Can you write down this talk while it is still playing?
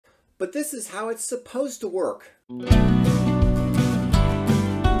but this is how it's supposed to work.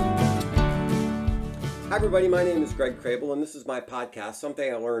 Hi everybody, my name is Greg Crable and this is my podcast,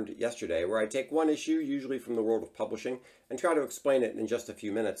 Something I Learned Yesterday, where I take one issue, usually from the world of publishing, and try to explain it in just a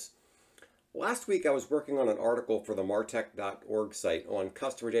few minutes. Last week I was working on an article for the martech.org site on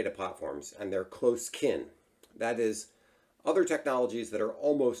customer data platforms and their close kin. That is, other technologies that are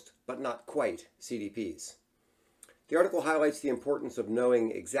almost, but not quite, CDPs. The article highlights the importance of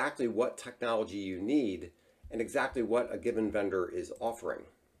knowing exactly what technology you need and exactly what a given vendor is offering.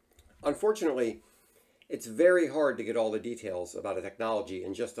 Unfortunately, it's very hard to get all the details about a technology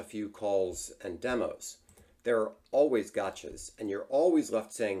in just a few calls and demos. There are always gotchas, and you're always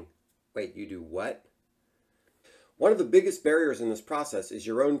left saying, wait, you do what? One of the biggest barriers in this process is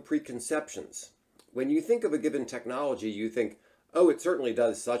your own preconceptions. When you think of a given technology, you think, oh, it certainly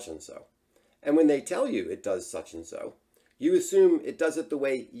does such and so. And when they tell you it does such and so, you assume it does it the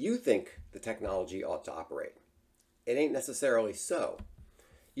way you think the technology ought to operate. It ain't necessarily so.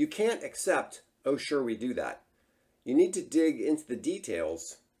 You can't accept, oh, sure, we do that. You need to dig into the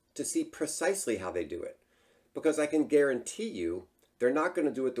details to see precisely how they do it, because I can guarantee you they're not going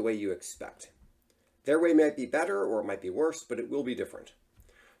to do it the way you expect. Their way might be better or it might be worse, but it will be different.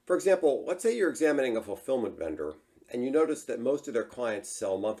 For example, let's say you're examining a fulfillment vendor and you notice that most of their clients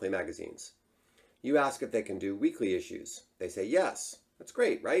sell monthly magazines. You ask if they can do weekly issues. They say yes. That's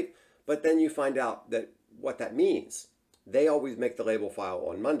great, right? But then you find out that what that means. They always make the label file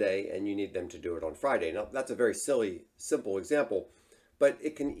on Monday and you need them to do it on Friday. Now, that's a very silly, simple example, but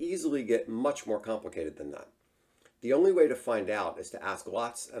it can easily get much more complicated than that. The only way to find out is to ask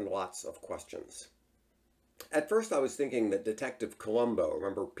lots and lots of questions. At first, I was thinking that Detective Columbo,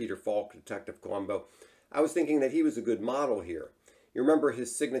 remember Peter Falk, Detective Columbo? I was thinking that he was a good model here. You remember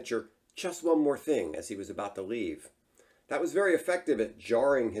his signature, just one more thing, as he was about to leave. That was very effective at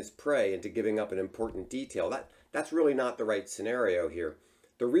jarring his prey into giving up an important detail. That's really not the right scenario here.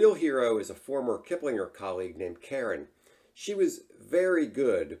 The real hero is a former Kiplinger colleague named Karen. She was very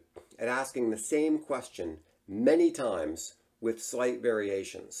good at asking the same question many times with slight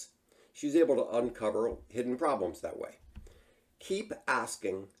variations. She was able to uncover hidden problems that way. Keep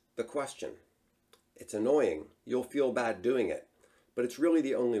asking the question. It's annoying. You'll feel bad doing it, but it's really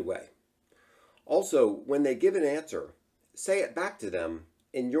the only way. Also, when they give an answer, say it back to them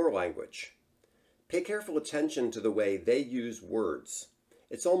in your language. Pay careful attention to the way they use words.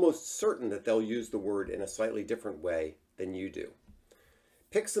 It's almost certain that they'll use the word in a slightly different way than you do.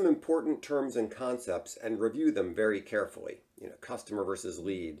 Pick some important terms and concepts and review them very carefully. Customer versus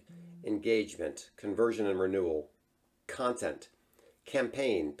lead, engagement, conversion and renewal, content,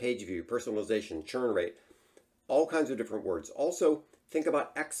 campaign, page view, personalization, churn rate, all kinds of different words. Also, think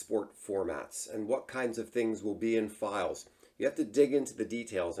about export formats and what kinds of things will be in files. You have to dig into the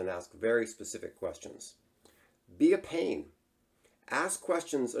details and ask very specific questions. Be a pain. Ask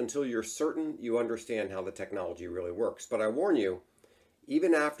questions until you're certain you understand how the technology really works. But I warn you,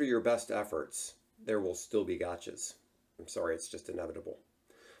 even after your best efforts, there will still be gotchas. I'm sorry, it's just inevitable.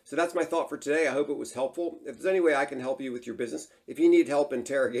 So that's my thought for today. I hope it was helpful. If there's any way I can help you with your business, if you need help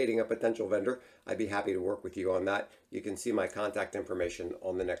interrogating a potential vendor, I'd be happy to work with you on that. You can see my contact information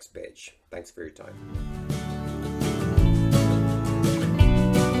on the next page. Thanks for your time.